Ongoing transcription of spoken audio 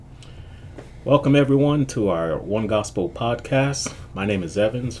Welcome, everyone, to our One Gospel podcast. My name is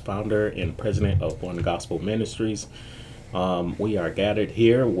Evans, founder and president of One Gospel Ministries. We are gathered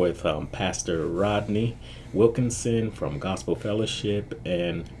here with Pastor Rodney Wilkinson from Gospel Fellowship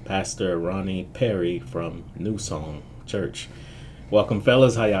and Pastor Ronnie Perry from New Song Church. Welcome,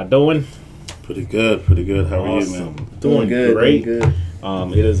 fellas. How y'all doing? Pretty good, pretty good. How are you, Awesome. man? Doing good, great. doing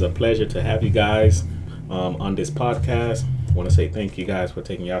good. It is a pleasure to have you guys on this podcast. I want to say thank you guys for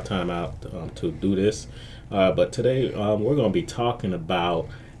taking your time out to do this. But today we're going to be talking about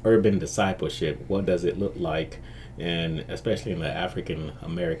urban discipleship. What does it look like, and especially in the African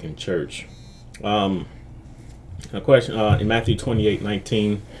American church? A question in Matthew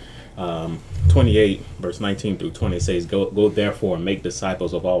 28:19. 28 verse 19 through 20 says, go therefore and make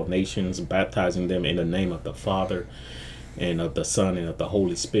disciples of all nations, baptizing them in the name of the Father and of the Son and of the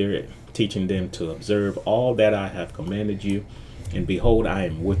Holy Spirit, teaching them to observe all that I have commanded you, and behold, I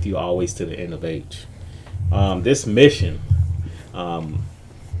am with you always to the end of age. This mission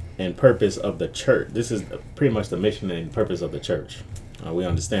and purpose of the church, this is pretty much the mission and purpose of the church. We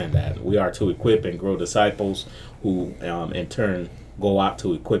understand that we are to equip and grow disciples who in turn go out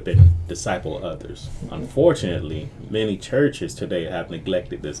to equip and disciple others. Unfortunately, many churches today have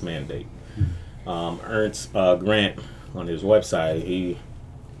neglected this mandate. Ernst Grant, on his website,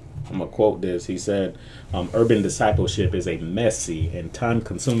 I'm going to quote this. He said, urban discipleship is a messy and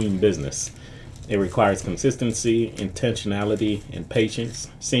time-consuming business. It requires consistency, intentionality, and patience.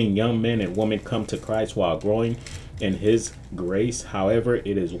 Seeing young men and women come to Christ while growing in His grace, however,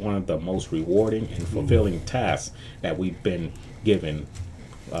 it is one of the most rewarding and fulfilling tasks that we've been given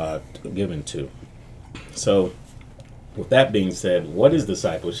to. So, with that being said, what is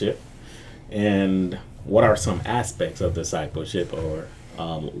discipleship, and what are some aspects of discipleship, or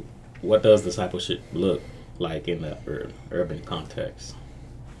what does discipleship look like in the urban context?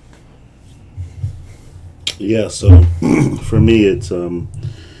 Yeah, so for me,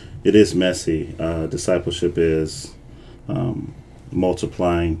 it is messy. Discipleship is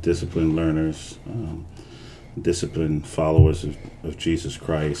multiplying disciplined learners, disciplined followers of Jesus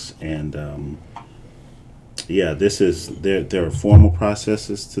Christ, and there are formal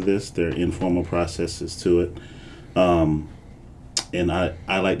processes to this. There are informal processes to it, and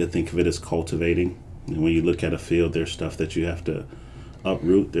I like to think of it as cultivating. And when you look at a field, there's stuff that you have to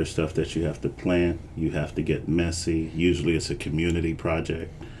uproot. There's stuff that you have to plant. You have to get messy. Usually, it's a community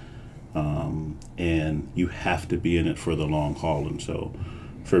project. And you have to be in it for the long haul. And so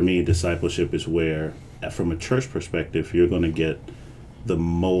for me, discipleship is where, from a church perspective, you're going to get the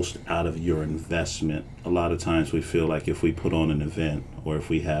most out of your investment. A lot of times we feel like if we put on an event, or if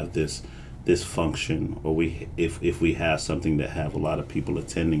we have this function, or if we have something that have a lot of people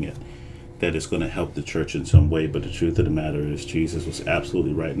attending it, that it's going to help the church in some way. But the truth of the matter is, Jesus was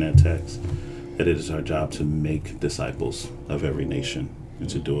absolutely right in that text, that it is our job to make disciples of every nation and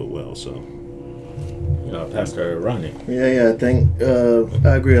to do it well. So, Pastor Ronnie. I think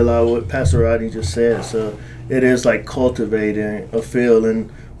I agree a lot with what Pastor Rodney just said. So it is like cultivating a field, and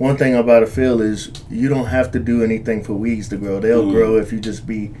one thing about a field is you don't have to do anything for weeds to grow. They'll grow if you just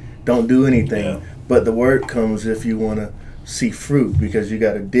don't do anything. Yeah. But the work comes if you want to see fruit, because you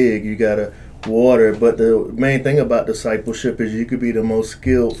got to dig, you got to water. But the main thing about discipleship is you could be the most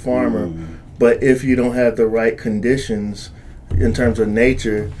skilled farmer, but if you don't have the right conditions in terms of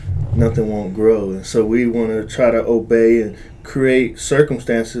nature, nothing won't grow. And so we want to try to obey and create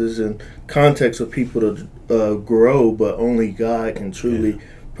circumstances and context for people to grow, but only God can truly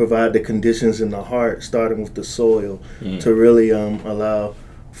provide the conditions in the heart, starting with the soil, to really allow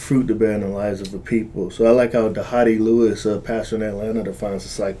fruit to bear in the lives of the people. So I like how Dhati Lewis, a pastor in Atlanta, defines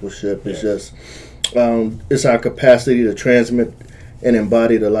discipleship. It's just it's our capacity to transmit and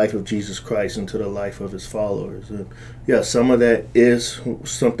embody the life of Jesus Christ into the life of His followers. And some of that is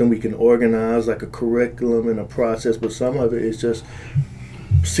something we can organize, like a curriculum and a process, but some of it is just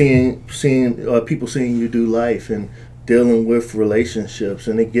seeing people seeing you do life and dealing with relationships.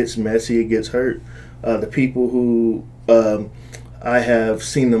 And it gets messy, it gets hurt. The people who I have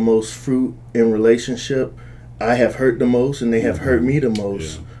seen the most fruit in relationship, I have hurt the most, and they have hurt me the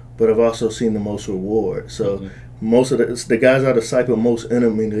most, but I've also seen the most reward. So most of the guys I disciple most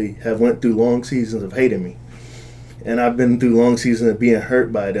intimately have went through long seasons of hating me, and I've been through long seasons of being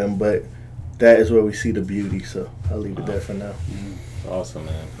hurt by them, but that is where we see the beauty. So I'll leave it there for now. Awesome,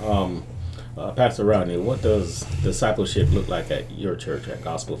 man. Pastor Rodney, what does discipleship look like at your church, at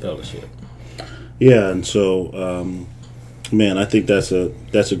Gospel Fellowship? Yeah, and so man, I think that's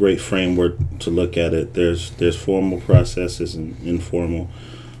a great framework to look at it. There's formal processes and informal.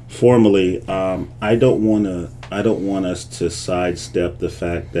 Formally, I don't want us to sidestep the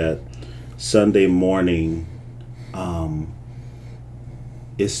fact that Sunday morning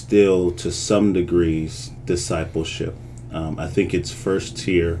is still, to some degrees, discipleship. I think it's first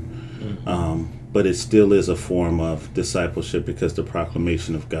tier, but it still is a form of discipleship because the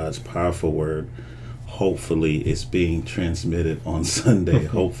proclamation of God's powerful word, hopefully, is being transmitted on Sunday.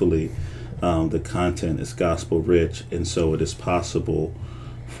 Hopefully, the content is gospel rich, and so it is possible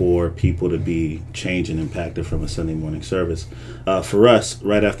for people to be changed and impacted from a Sunday morning service. For us,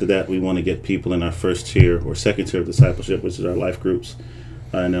 right after that, we want to get people in our first tier or second tier of discipleship, which is our life groups.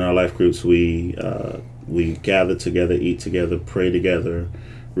 And in our life groups, we gather together, eat together, pray together,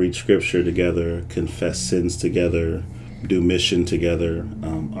 read scripture together, confess sins together, do mission together.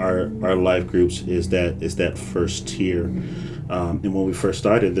 Our life groups is that first tier. And when we first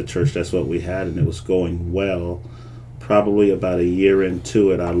started the church, that's what we had, and it was going well. Probably about a year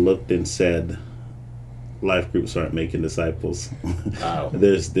into it, I looked and said, life groups aren't making disciples. Wow.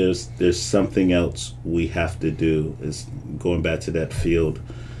 There's something else we have to do. Is going back to that field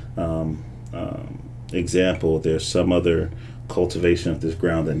example. There's some other cultivation of this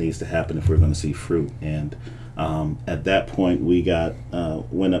ground that needs to happen if we're going to see fruit. And at that point, we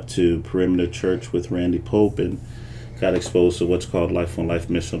went up to Perimeter Church with Randy Pope and got exposed to what's called Life on Life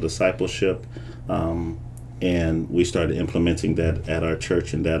Missional Discipleship. And we started implementing that at our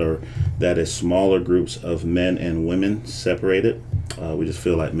church, and that is smaller groups of men and women separated. We just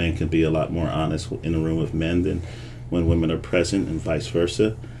feel like men can be a lot more honest in a room of men than when women are present, and vice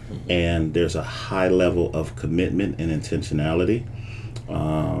versa. And there's a high level of commitment and intentionality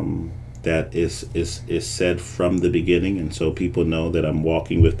that is said from the beginning, and so people know that I'm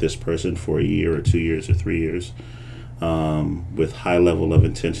walking with this person for a year or 2 years or 3 years, with high level of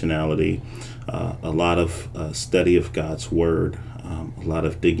intentionality. A lot of study of God's word, a lot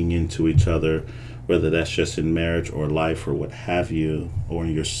of digging into each other, whether that's just in marriage or life or what have you, or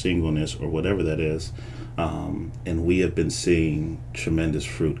in your singleness or whatever that is. And we have been seeing tremendous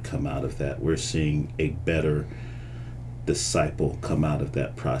fruit come out of that. We're seeing a better disciple come out of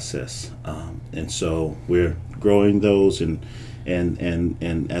that process. And so we're growing those, and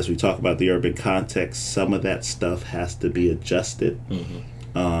as we talk about the urban context, some of that stuff has to be adjusted.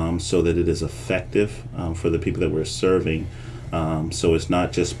 So that it is effective for the people that we're serving. So it's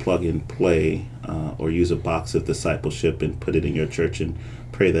not just plug and play or use a box of discipleship and put it in your church and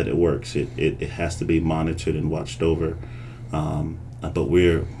pray that it works. It has to be monitored and watched over. But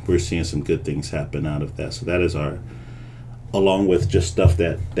we're seeing some good things happen out of that. So that is along with just stuff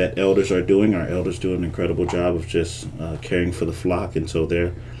that elders are doing. Our elders do an incredible job of just caring for the flock, and so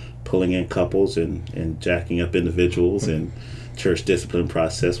they're pulling in couples and jacking up individuals and church discipline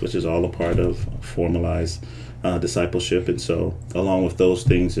process, which is all a part of formalized discipleship. And so along with those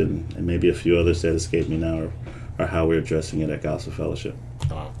things and maybe a few others that escape me now are how we're addressing it at Gospel Fellowship.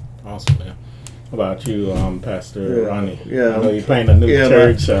 Oh, awesome, man. How about you, Pastor Ronnie? Yeah, I know you're planning a new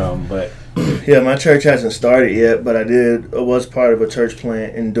church, but... Yeah, my church hasn't started yet, but I was part of a church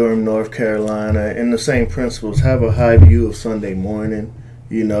plant in Durham, North Carolina, and the same principles. Have a high view of Sunday morning,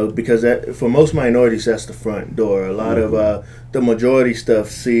 because for most minorities, that's the front door. A lot of the majority stuff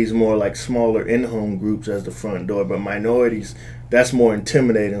sees more like smaller in-home groups as the front door, but minorities, that's more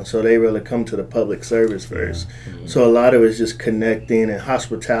intimidating, so they really come to the public service first. So a lot of it's just connecting, and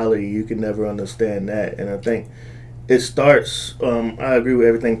hospitality, you can never understand that. And I think it starts, I agree with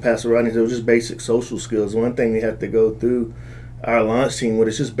everything Pastor Rodney said, it was just basic social skills. One thing we have to go through our launch team with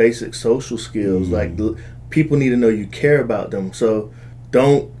is just basic social skills. Like, people need to know you care about them. So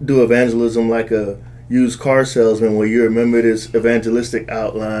don't do evangelism like a used car salesman where you remember this evangelistic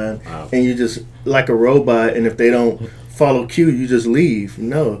outline and you just like a robot, and if they don't follow cue, you just leave.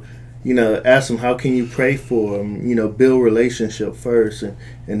 No, ask them, how can you pray for them? Build relationship first, and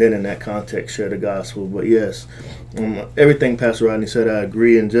then in that context share the gospel. But yes, everything Pastor Rodney said, I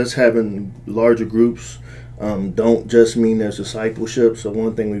agree. And just having larger groups don't just mean there's discipleship. So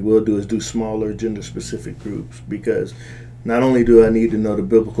one thing we will do is do smaller gender-specific groups, because not only do I need to know the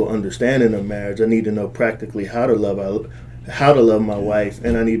biblical understanding of marriage, I need to know practically how to love my wife,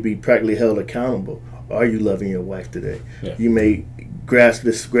 and I need to be practically held accountable. Are you loving your wife today? Yeah. You may grasp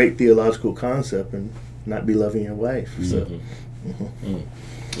this great theological concept and not be loving your wife. So,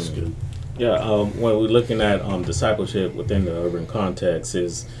 That's good. Yeah, when we're looking at discipleship within the urban context,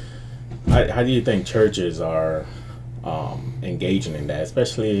 how do you think churches are engaging in that,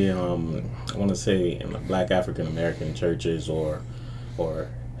 especially I want to say in Black African American churches or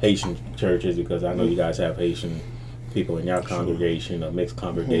Haitian churches, because I know you guys have Haitian people in your congregation, a mixed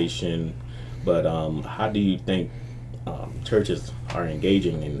congregation. But how do you think churches are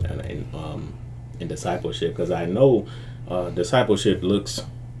engaging in discipleship? Because I know discipleship looks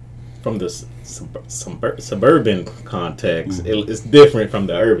from the suburban context, it's different from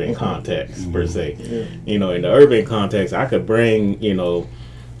the urban context per se. You know, in the urban context, I could bring, you know,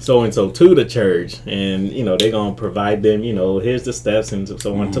 so and so to the church, and you know they're gonna provide them, you know, here's the steps and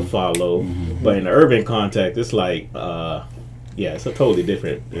so on to follow. But in the urban context, it's like, it's a totally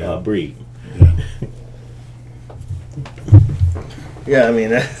different breed. Yeah, I mean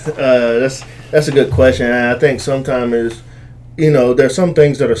that's a good question. And I think sometimes is, you know, there's some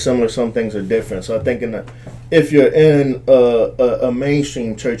things that are similar, some things are different. So I think if you're in a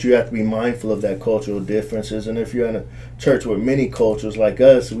mainstream church, you have to be mindful of that cultural differences. And if you're in a church with many cultures like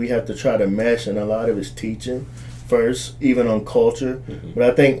us, we have to try to mesh, and a lot of it's teaching first, even on culture. But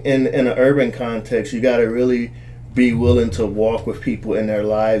I think in an urban context, you got to really be willing to walk with people in their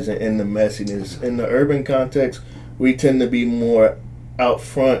lives and in the messiness. In the urban context, we tend to be more out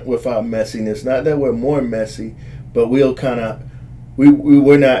front with our messiness. Not that we're more messy, but we'll kind of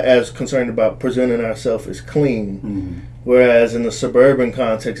we're not as concerned about presenting ourselves as clean. Whereas in the suburban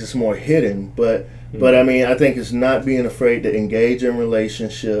context, it's more hidden. But I mean, I think it's not being afraid to engage in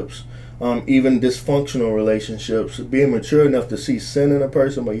relationships, even dysfunctional relationships, being mature enough to see sin in a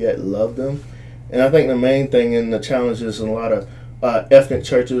person but yet love them. And I think the main thing in the challenges in a lot of ethnic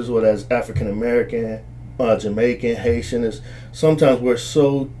churches, whether it's African American, Jamaican, Haitian, is sometimes we're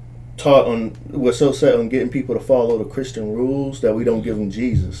so set on getting people to follow the Christian rules that we don't give them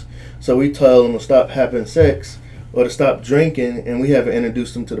Jesus. So we tell them to stop having sex or to stop drinking, and we haven't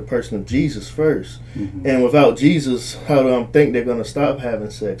introduced them to the person of Jesus first. And without Jesus, how do I think they're going to stop having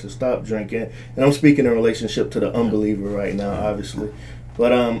sex or stop drinking? And I'm speaking in relationship to the unbeliever right now, obviously.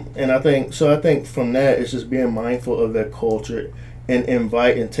 But and I think from that, it's just being mindful of their culture and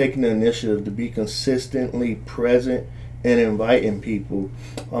taking the initiative to be consistently present and inviting people.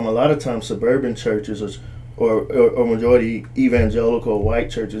 A lot of times suburban churches or majority evangelical white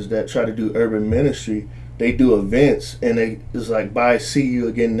churches that try to do urban ministry, they do events and it's like, bye, see you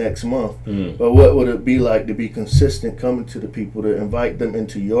again next month. But what would it be like to be consistent coming to the people, to invite them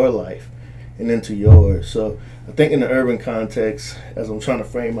into your life and into yours? So I think in the urban context, as I'm trying to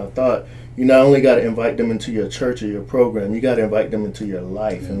frame my thought, you not only got to invite them into your church or your program, you got to invite them into your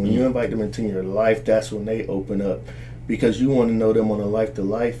life. And when you invite them into your life, that's when they open up, because you want to know them on a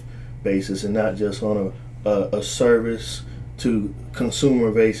life-to-life basis and not just on a service to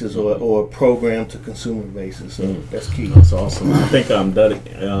consumer basis or a program to consumer basis. So that's key. That's awesome. I think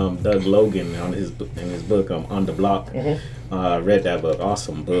Doug Logan in his book On the Block, read that book.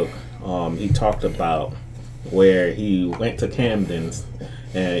 Awesome book. He talked about where he went to Camden's,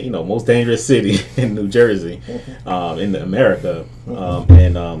 and you know, most dangerous city in New Jersey, in America,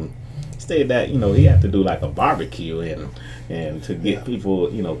 and stayed that, you know, he had to do like a barbecue and to get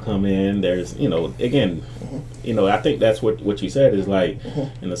people, you know, come in. There's, you know, again, you know, I think that's what you said is like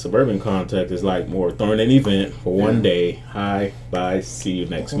in the suburban context is like more throwing an event for one day. Hi, bye, see you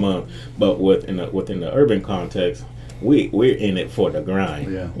next month. But within the urban context, we're in it for the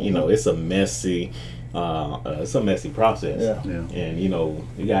grind. You know, it's a messy process. And you know,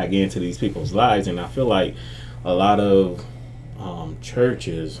 you gotta get into these people's lives, and I feel like a lot of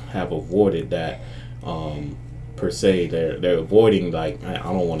churches have avoided that per se. They're avoiding, like, I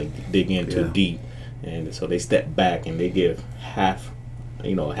don't want to dig in too deep, and so they step back and they give half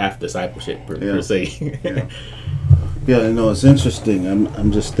discipleship per se. Yeah, I know, it's interesting.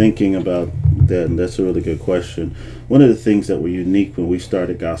 I'm just thinking about that, and that's a really good question. One of the things that were unique when we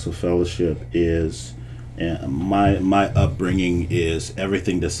started Gospel Fellowship is, and my upbringing is,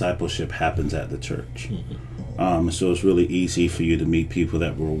 everything discipleship happens at the church. So it's really easy for you to meet people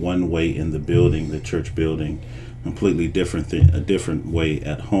that were one way in the building, the church building, completely different thing, a different way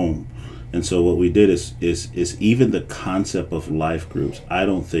at home. And so what we did is even the concept of life groups, I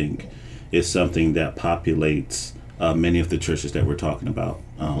don't think is something that populates many of the churches that we're talking about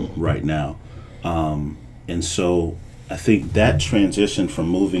right now. And so I think that transition from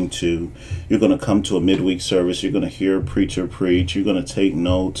moving to, you're going to come to a midweek service, you're going to hear a preacher preach, you're going to take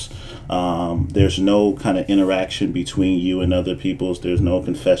notes. There's no kind of interaction between you and other people's. There's no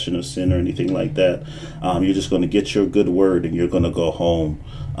confession of sin or anything like that. You're just going to get your good word and you're going to go home.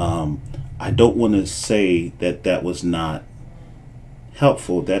 I don't want to say that was not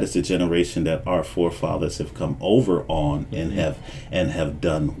helpful. That is the generation that our forefathers have come over on and have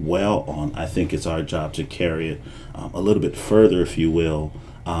done well on. I think it's our job to carry it a little bit further, if you will,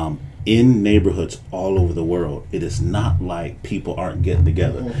 in neighborhoods all over the world. It is not like people aren't getting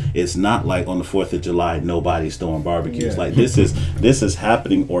together. It's not like on the 4th of July nobody's throwing barbecues. Like this is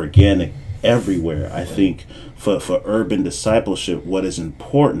happening organic everywhere. I think for urban discipleship, what is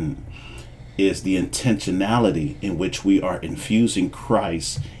important is the intentionality in which we are infusing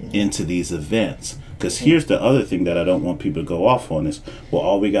Christ into these events. Because here's the other thing that I don't want people to go off on is, well,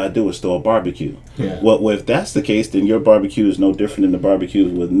 all we got to do is throw a barbecue. Yeah. Well, if that's the case, then your barbecue is no different than the barbecue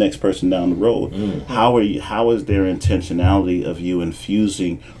with the next person down the road. How is there intentionality of you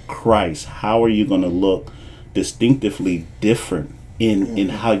infusing Christ? How are you going to look distinctively different in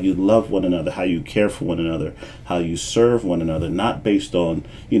how you love one another, how you care for one another, how you serve one another, not based on,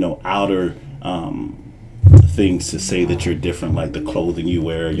 outer things to say that you're different, like the clothing you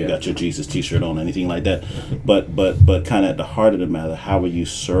wear, you got your Jesus t-shirt on, anything like that, but kind of at the heart of the matter, how are you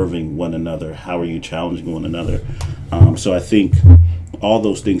serving one another, how are you challenging one another? So I think all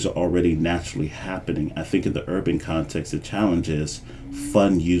those things are already naturally happening. I think in the urban context, the challenge is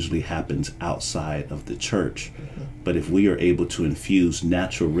fun usually happens outside of the church. But if we are able to infuse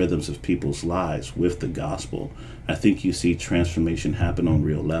natural rhythms of people's lives with the gospel, I think you see transformation happen on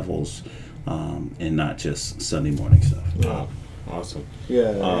real levels, and not just Sunday morning stuff. Wow. Awesome.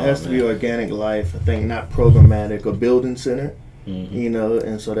 Yeah, it has to be organic life. I think not programmatic or building centered.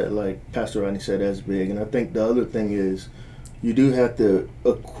 And so that, like Pastor Rodney said, that's big. And I think the other thing is you do have to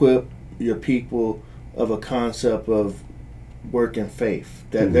equip your people of a concept of work and faith,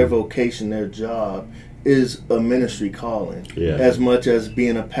 that their vocation, their job is a ministry calling, as much as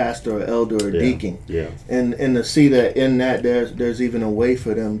being a pastor or elder or deacon. And to see that in that there's even a way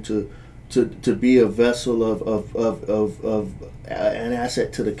for them to be a vessel of an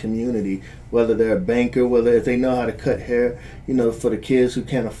asset to the community, whether they're a banker, whether if they know how to cut hair, for the kids who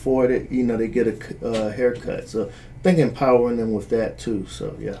can't afford it, they get a haircut. So I think empowering them with that too.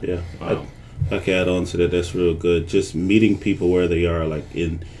 So Wow. I can add on to that. That's real good. Just meeting people where they are, like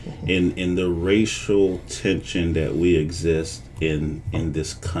in the racial tension that we exist in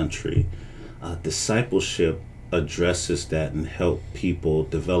this country. Discipleship addresses that and help people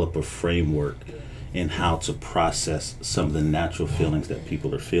develop a framework in how to process some of the natural feelings that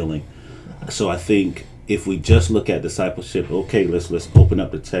people are feeling. So I think if we just look at discipleship, okay, let's open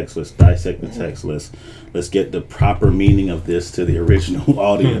up the text, let's dissect the text, let's get the proper meaning of this to the original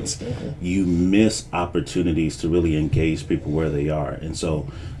audience, you miss opportunities to really engage people where they are. And so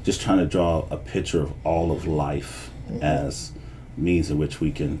just trying to draw a picture of all of life as means in which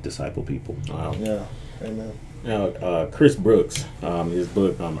we can disciple people. Wow. Yeah. Amen. Now, Chris Brooks, his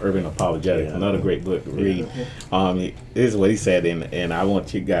book, Urban Apologetics, another great book to read. This is what he said, and I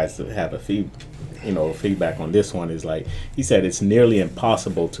want you guys to have a feedback on this one. Is like, he said, it's nearly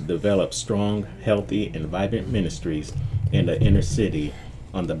impossible to develop strong, healthy, and vibrant ministries in the inner city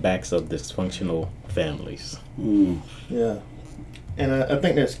on the backs of dysfunctional families. Yeah. And I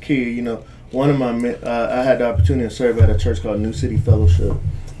think that's key. One of my, I had the opportunity to serve at a church called New City Fellowship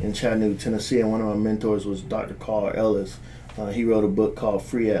in Chattanooga, Tennessee, and one of my mentors was Dr. Carl Ellis. He wrote a book called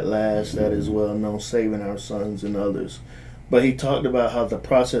Free at Last that is well known, Saving Our Sons and Others. But he talked about how the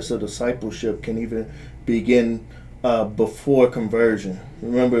process of discipleship can even begin before conversion.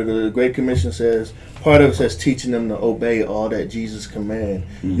 Remember, the Great Commission says, part of it says teaching them to obey all that Jesus commanded.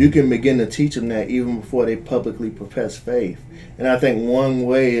 You can begin to teach them that even before they publicly profess faith. And I think one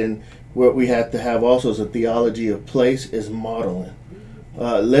way, and what we have to have also as a theology of place, is modeling.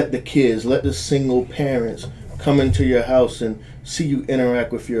 Let the single parents come into your house and see you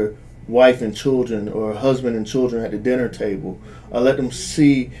interact with your wife and children, or husband and children at the dinner table. Let them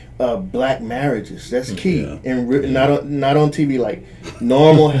see black marriages. That's key. And not on TV, like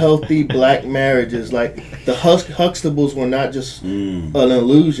normal, healthy black marriages. Like the Huxtables were not just an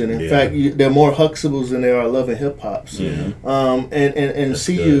illusion. In fact, they're more Huxtables than they are Love and Hip Hops. And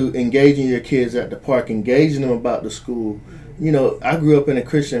see good. You engaging your kids at the park, engaging them about the school. I grew up in a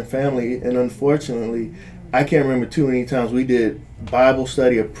Christian family, and unfortunately, I can't remember too many times we did Bible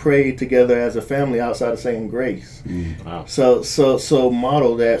study or prayed together as a family outside of saying grace. Wow. So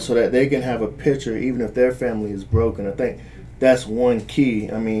model that so that they can have a picture even if their family is broken. I think that's one key.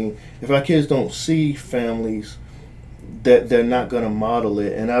 I mean, if our kids don't see families, that they're not going to model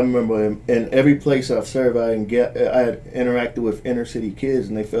it. And I remember in every place I've served, I had interacted with inner city kids,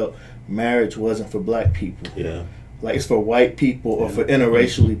 and they felt marriage wasn't for black people. Yeah. Like it's for white people or for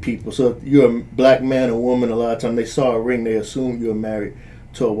interracially people. So if you're a black man or woman, a lot of times they saw a ring, they assume you're married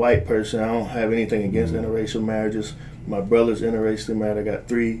to a white person. I don't have anything against interracial marriages. My brother's interracially married. I got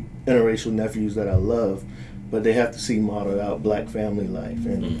 3 interracial nephews that I love, but they have to see modeled out black family life.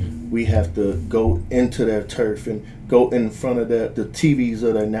 And we have to go into their turf and go in front of the TVs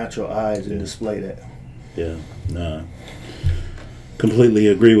of their natural eyes and display that. Yeah, nah. Completely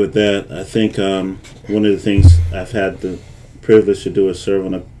agree with that. I think one of the things I've had the privilege to do is serve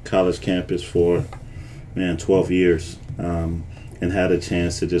on a college campus for 12 years. and had a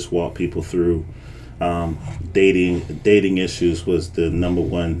chance to just walk people through dating issues was the number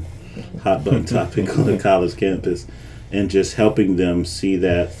one hot button topic on the college campus, and just helping them see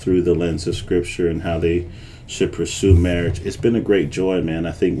that through the lens of Scripture and how they should pursue marriage. It's been a great joy, man.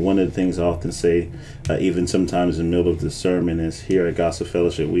 I think one of the things I often say, even sometimes in the middle of the sermon, is here at Gospel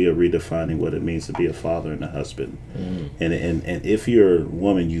Fellowship, we are redefining what it means to be a father and a husband. And if you're a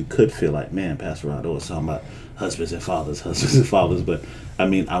woman, you could feel like, man, Pastor Rod was talking about husbands and fathers. But I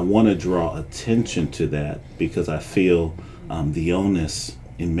mean, I want to draw attention to that because I feel the onus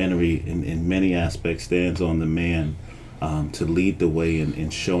in many aspects stands on the man to lead the way in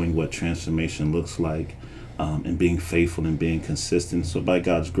showing what transformation looks like. And being faithful and being consistent. So by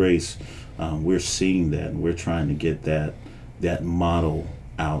God's grace, we're seeing that, and we're trying to get that model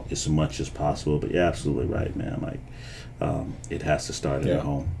out as much as possible. But you're absolutely right, man. Like it has to start at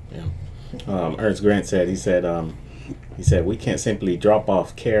home. Yeah. Ernest Grant said, he said we can't simply drop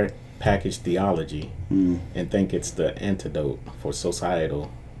off care package theology and think it's the antidote for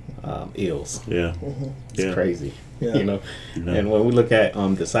societal ills. Yeah. It's crazy. Yeah. You know, and when we look at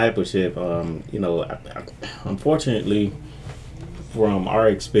discipleship, you know, unfortunately, from our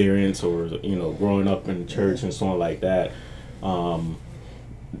experience, or you know, growing up in the church and so on like that, for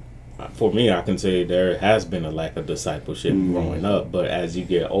me, I can say there has been a lack of discipleship growing up. But as you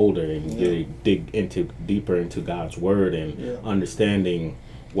get older and you dig deeper into God's Word and understanding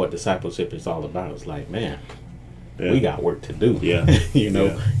what discipleship is all about, it's like, man, we got work to do.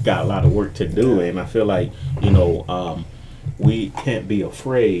 Got a lot of work to do. And I feel like, you know, we can't be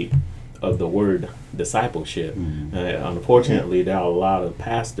afraid of the word discipleship. Unfortunately, there are a lot of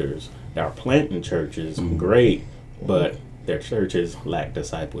pastors that are planting churches, great, but their churches lack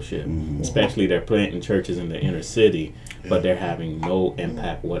discipleship. Especially they're planting churches in the inner city, but they're having no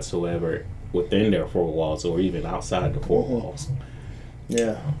impact whatsoever within their four walls or even outside the four walls.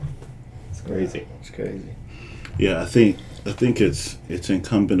 Yeah. It's crazy. It's crazy. Yeah, I think it's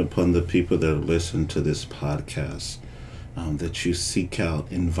incumbent upon the people that listen to this podcast that you seek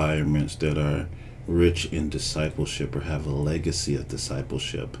out environments that are rich in discipleship or have a legacy of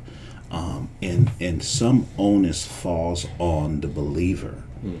discipleship, and some onus falls on the believer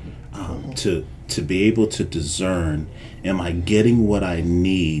to be able to discern: am I getting what I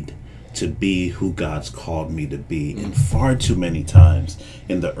need to be who God's called me to be? And far too many times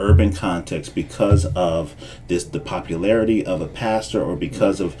in the urban context, because of the popularity of a pastor, or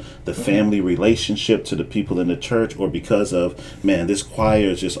because of the family relationship to the people in the church, or because of, man, this choir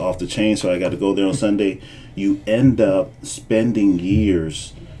is just off the chain, so I got to go there on Sunday, you end up spending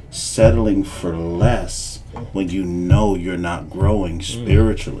years settling for less when you know you're not growing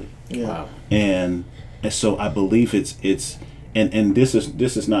spiritually. Wow. And so I believe it's And this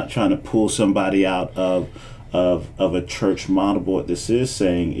is not trying to pull somebody out of a church model. But what this is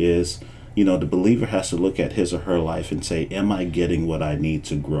saying is, you know, the believer has to look at his or her life and say, am I getting what I need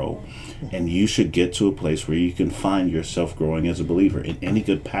to grow? And you should get to a place where you can find yourself growing as a believer. And any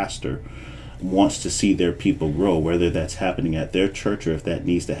good pastor wants to see their people grow, whether that's happening at their church or if that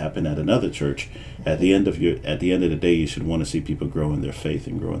needs to happen at another church. At the end of the day, you should want to see people grow in their faith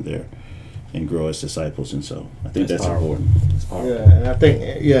and grow as disciples. And so I think that's important. Yeah, and I think,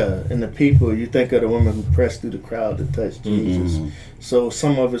 and the people, you think of the women who pressed through the crowd to touch Jesus. So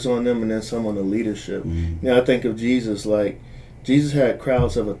some of it's on them and then some on the leadership. Now I think of Jesus, like Jesus had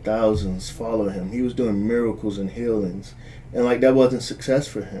crowds of thousands follow him. He was doing miracles and healings, and like that wasn't success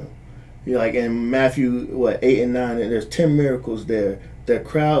for him. Like in Matthew 8 and 9, and there's 10 miracles there. There are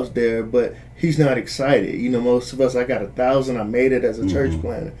crowds there, but he's not excited. You know, most of us, I got 1,000. I made it as a church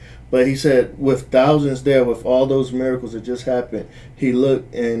planner. But he said, with thousands there, with all those miracles that just happened, he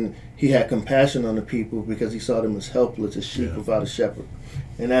looked and he had compassion on the people because he saw them as helpless as sheep without a shepherd.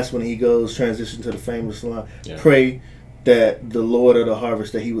 And that's when he goes, transition to the famous line, pray that the Lord of the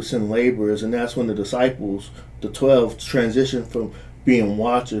harvest, that he would send laborers. And that's when the disciples, the 12, transitioned from being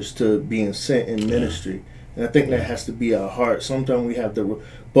watchers to being sent in ministry. And I think that has to be our heart. Sometimes we have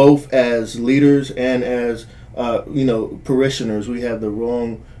both as leaders and as parishioners, we have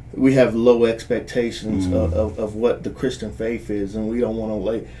low expectations of what the Christian faith is, and we don't want to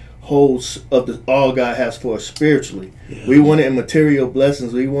lay holds of all God has for us spiritually. We want it in material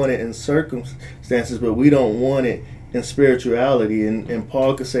blessings, we want it in circumstances, but we don't want it in spirituality. And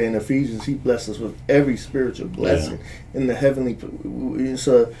Paul could say in Ephesians, he blessed us with every spiritual blessing in the heavenly.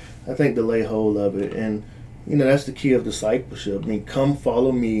 So I think to lay hold of it, and you know, that's the key of discipleship. I mean, come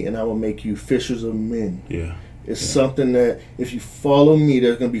follow me and I will make you fishers of men. It's something that if you follow me,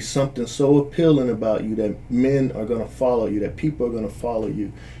 there's going to be something so appealing about you that men are going to follow you, that people are going to follow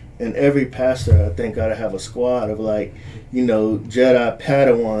you. And every pastor, I think, ought to have a squad of like, Jedi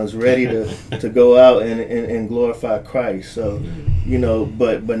Padawans ready to go out and glorify Christ. So,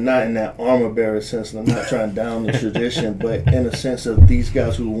 but not in that armor bearer sense. And I'm not trying to down the tradition, but in a sense of these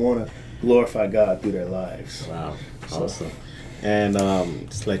guys who want to glorify God through their lives. Wow, awesome. And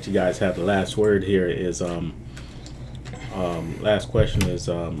just let you guys have the last word here is, last question is,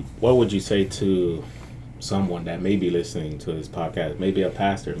 what would you say to someone that may be listening to this podcast, maybe a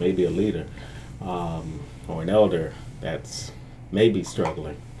pastor, maybe a leader, or an elder that's maybe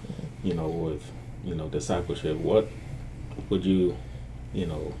struggling, with, discipleship? What would you,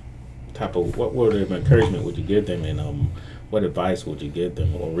 what word of encouragement would you give them, and what advice would you give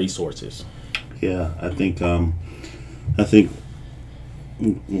them, or resources? Yeah, I think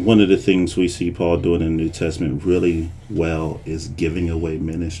one of the things we see Paul doing in the New Testament really well is giving away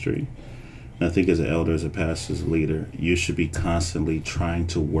ministry. And I think as an elder, as a pastor, as a leader, you should be constantly trying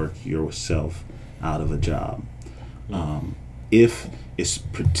to work yourself out of a job. If it's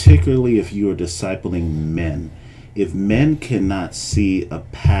particularly if you are discipling men, if men cannot see a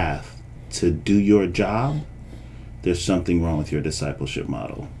path to do your job, there's something wrong with your discipleship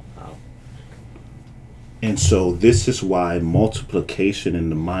model. And so this is why multiplication in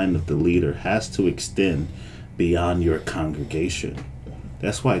the mind of the leader has to extend beyond your congregation.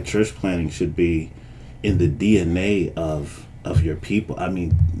 That's why church planting should be in the DNA of your people. I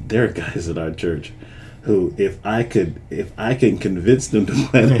mean, there are guys at our church who, if I can convince them to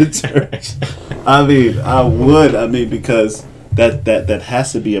plant a church, I would. Because that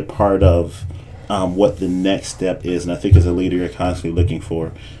has to be a part of what the next step is. And I think as a leader, you're constantly looking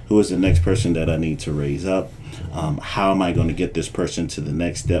for who is the next person that I need to raise up. How am I going to get this person to the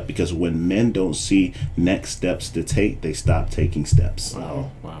next step? Because when men don't see next steps to take, they stop taking steps.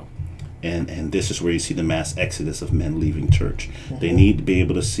 Wow. And this is where you see the mass exodus of men leaving church. They need to be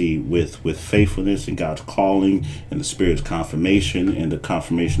able to see with faithfulness and God's calling and the Spirit's confirmation and the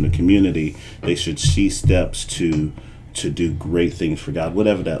confirmation of community, they should see steps to do great things for God,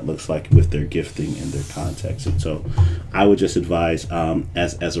 whatever that looks like with their gifting and their context. And so I would just advise,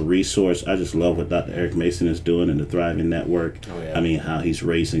 as a resource, I just love what Dr. Eric Mason is doing in the Thriving Network. Oh, yeah. How he's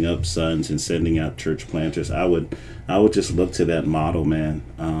raising up sons and sending out church planters. I would just look to that model, man,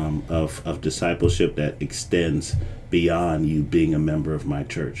 of discipleship that extends beyond you being a member of my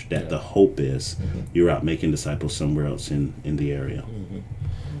church, that the hope is you're out making disciples somewhere else in the area.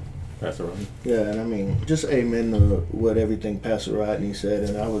 Pastor Rodney? Yeah, and just amen to what everything Pastor Rodney said.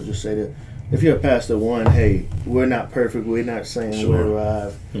 And I would just say that if you're a pastor, hey, we're not perfect. We're not saying we're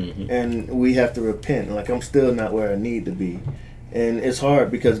arrived. And we have to repent. Like, I'm still not where I need to be. And it's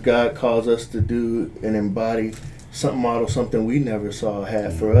hard because God calls us to do and embody model something we never saw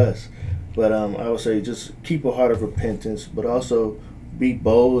had for us. But I would say just keep a heart of repentance, but also be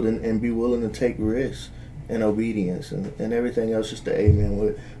bold and be willing to take risks and obedience and everything else. Just to amen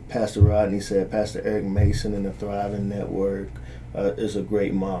what Pastor Rodney said. Pastor Eric Mason and the Thriving Network is a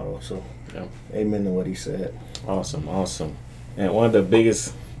great model. So amen to what he said. Awesome. And one of the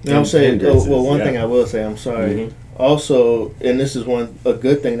biggest I'm saying, thing I will say, I'm sorry. Also, and this is a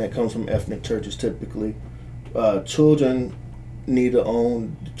good thing that comes from ethnic churches typically, children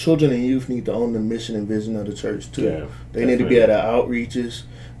and youth need to own the mission and vision of the church too. Yeah, they need to be at our outreaches.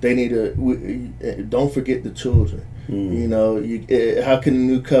 They need to, don't forget the children. How can the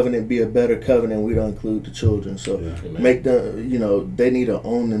new covenant be a better covenant? We don't include the children. So make them, they need to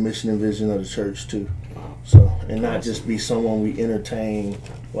own the mission and vision of the church too. Wow. So, and not just be someone we entertain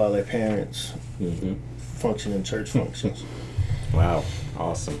while their parents function in church functions. Wow,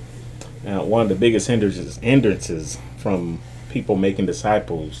 awesome. Now, one of the biggest hindrances from people making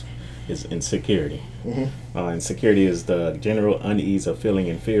disciples is insecurity. Insecurity is the general unease of feeling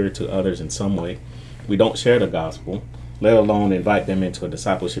inferior to others in some way. We don't share the gospel, let alone invite them into a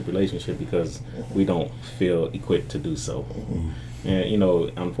discipleship relationship because we don't feel equipped to do so. And,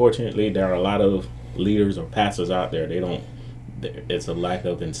 unfortunately, there are a lot of leaders or pastors out there, it's a lack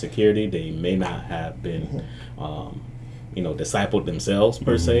of insecurity. They may not have been, discipled themselves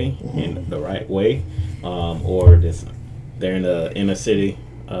per se in the right way, or they're in the inner city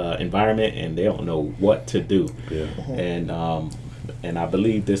environment and they don't know what to do. And I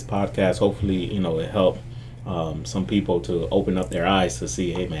believe this podcast, hopefully, it helped some people to open up their eyes to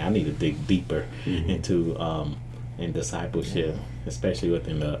see, hey man, I need to dig deeper into in discipleship, especially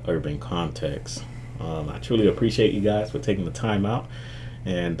within the urban context. I truly appreciate you guys for taking the time out,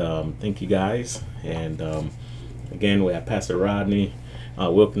 and thank you guys. And again, we have Pastor Rodney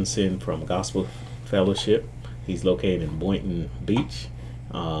Wilkinson from Gospel Fellowship. He's located in Boynton Beach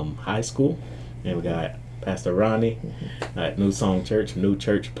High School. And we got Pastor Ronnie at New Song Church, New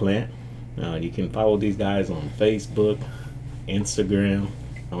Church Plant. You can follow these guys on Facebook, Instagram.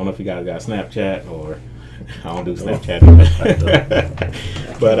 I don't know if you guys got Snapchat or I don't do Snapchat.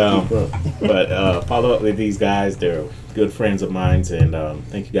 but follow up with these guys. They're good friends of mine, and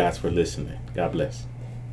thank you guys for listening. God bless.